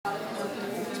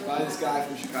this guy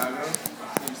from Chicago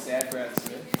named Sad Brad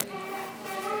Smith. You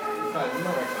might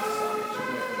recognize the song.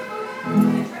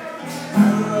 I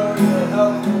know you're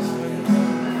helpless when you're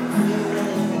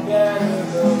together,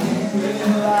 but you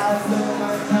realize there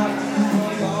might not be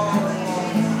a long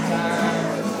time.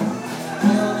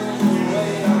 Building your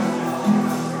way on,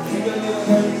 you believe in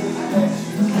everything that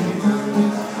you do.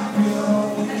 You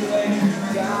only lay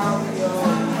down your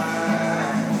mind.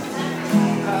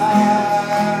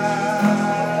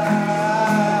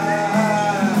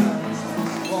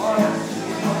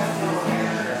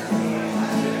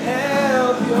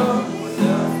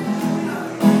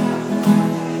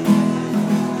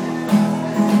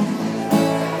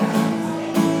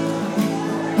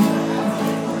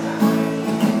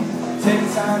 Take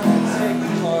time to take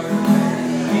part.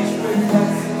 Each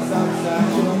regret is outside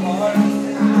your heart.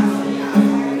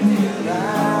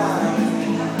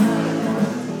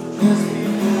 There's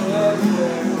people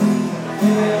everywhere.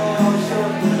 They all show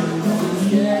you. So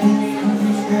scared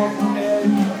you walk ahead.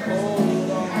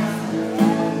 Hold on.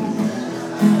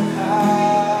 I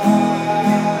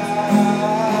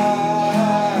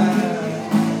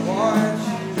want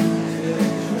you to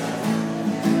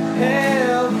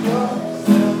help yourself.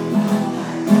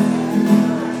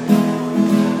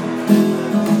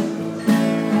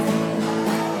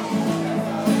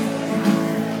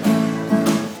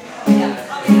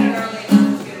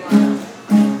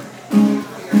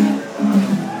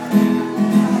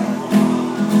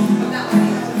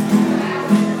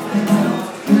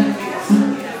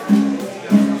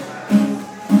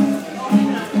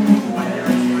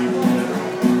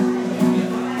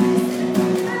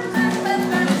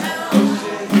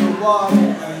 Water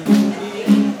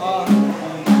underneath our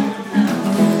feet.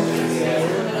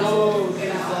 Terrible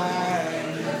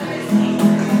design.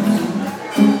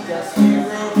 Dusty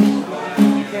room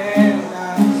you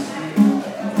cannot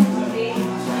see.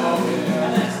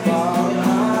 Always far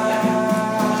behind.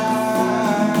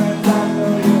 I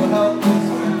know you're helpless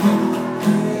when you're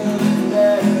feeling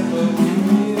better, but you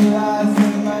realize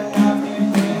it might not be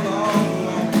for a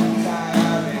long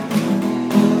time. And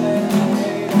you let it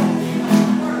wait on you.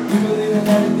 You believe in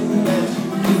everything that you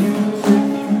do.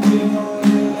 If you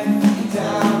only lay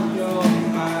down your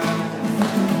mind.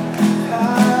 I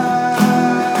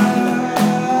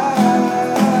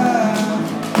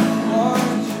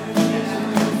want you to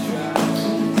try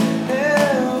to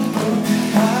help me.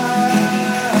 I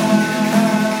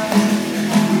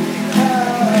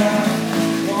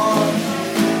want you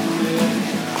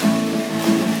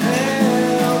to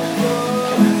help yourself.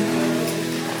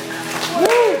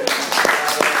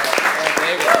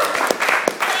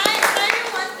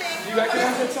 Do you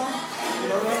recognize that song? You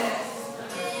know that?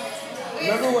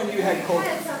 Remember when you had Cole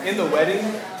in the wedding?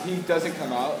 He doesn't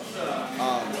come out.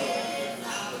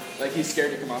 Like he's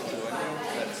scared to come out to the wedding.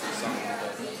 That's the song.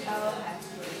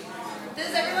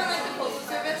 Does everyone like the postal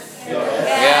service?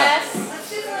 Yes.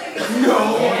 No.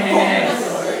 So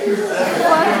which one are you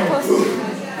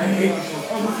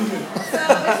doing?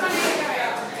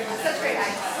 Such great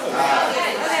eyes.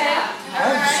 Okay.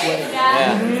 I'm sweating.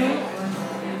 Yeah.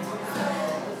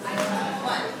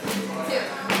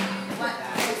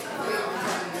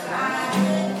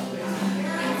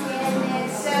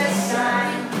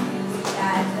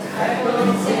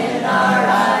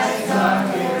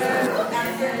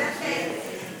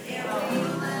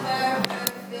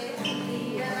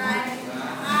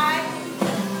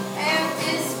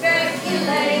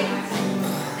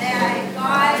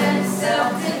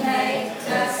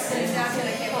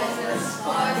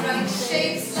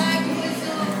 Shapes like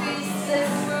whistle pieces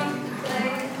from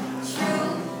clay. True,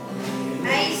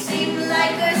 may seem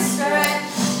like a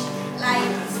stretch,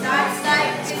 like starts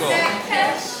like it's a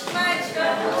catch. My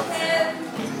trouble head,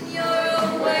 you're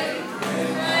away.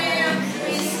 I am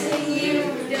missing you,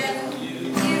 then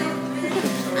you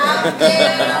out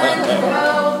there on the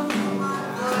road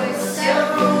for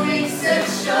several weeks of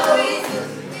shows.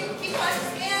 Keep on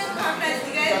scanning, conference,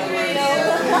 you guys ready?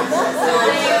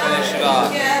 Finish it off.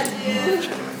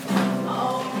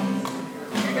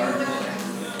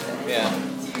 Yeah.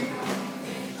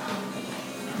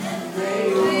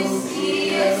 Whiskey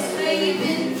is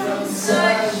waving from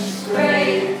such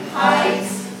great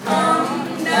heights.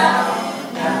 Come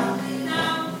down, down,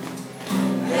 down.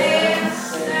 There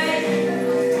stay.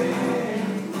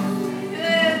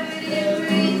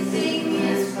 Everything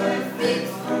is perfect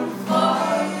from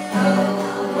far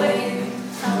away.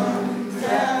 Come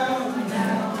down,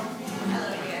 down. I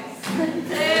love you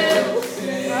guys.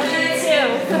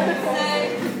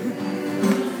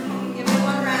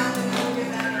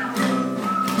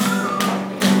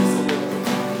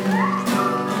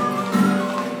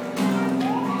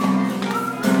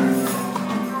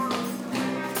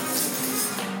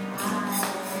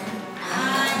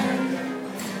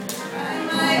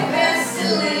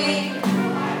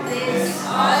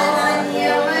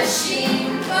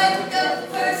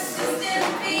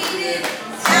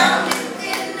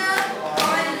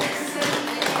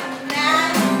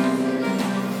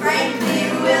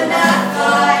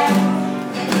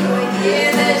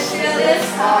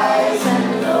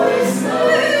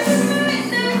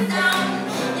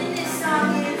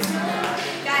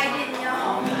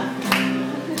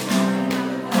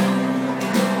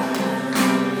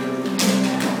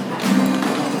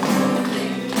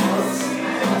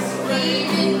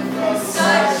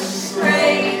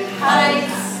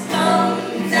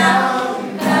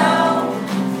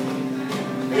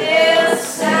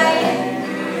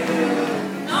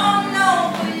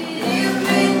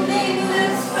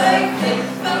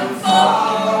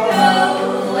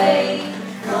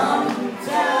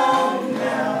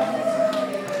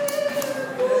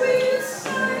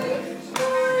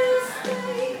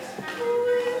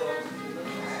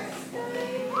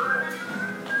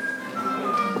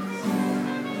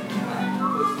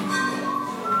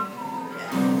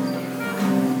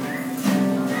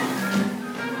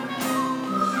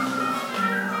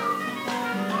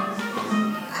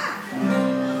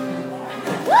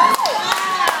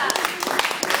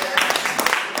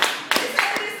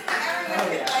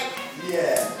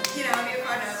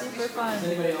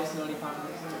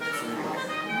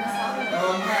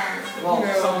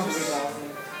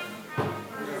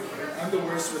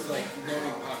 worse with like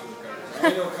knowing popular covers. I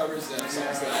know covers that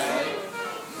songs that I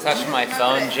like. Touch my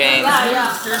phone, Jane.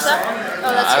 Yeah. What's up?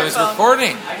 Oh, that's I your was phone.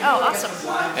 recording. Oh, awesome.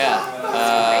 Yeah.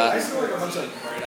 I just know like a bunch of